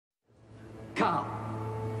Carl,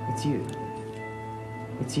 it's you.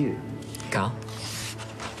 It's you. Carl?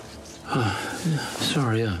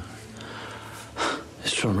 Sorry,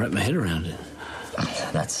 just trying to wrap my head around it.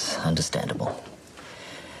 That's understandable.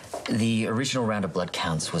 The original round of blood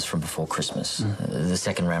counts was from before Christmas. The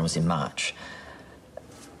second round was in March.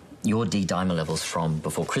 Your D-dimer levels from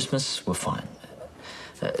before Christmas were fine.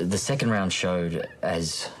 The second round showed,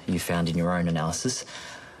 as you found in your own analysis,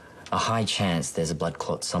 a high chance there's a blood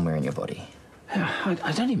clot somewhere in your body.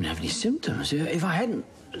 I don't even have any symptoms. If I hadn't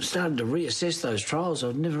started to reassess those trials,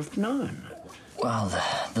 I'd never have known. Well,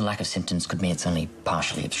 the lack of symptoms could mean it's only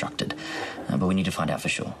partially obstructed, but we need to find out for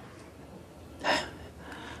sure.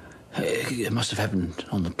 It must have happened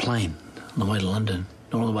on the plane, on the way to London,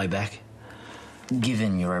 not on the way back.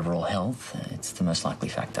 Given your overall health, it's the most likely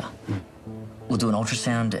factor. We'll do an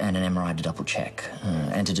ultrasound and an MRI to double check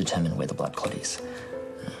and to determine where the blood clot is.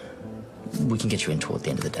 We can get you in toward the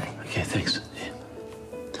end of the day. Okay, thanks. Yeah.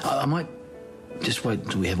 I might just wait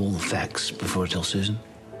until we have all the facts before I tell Susan.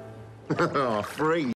 Oh, free.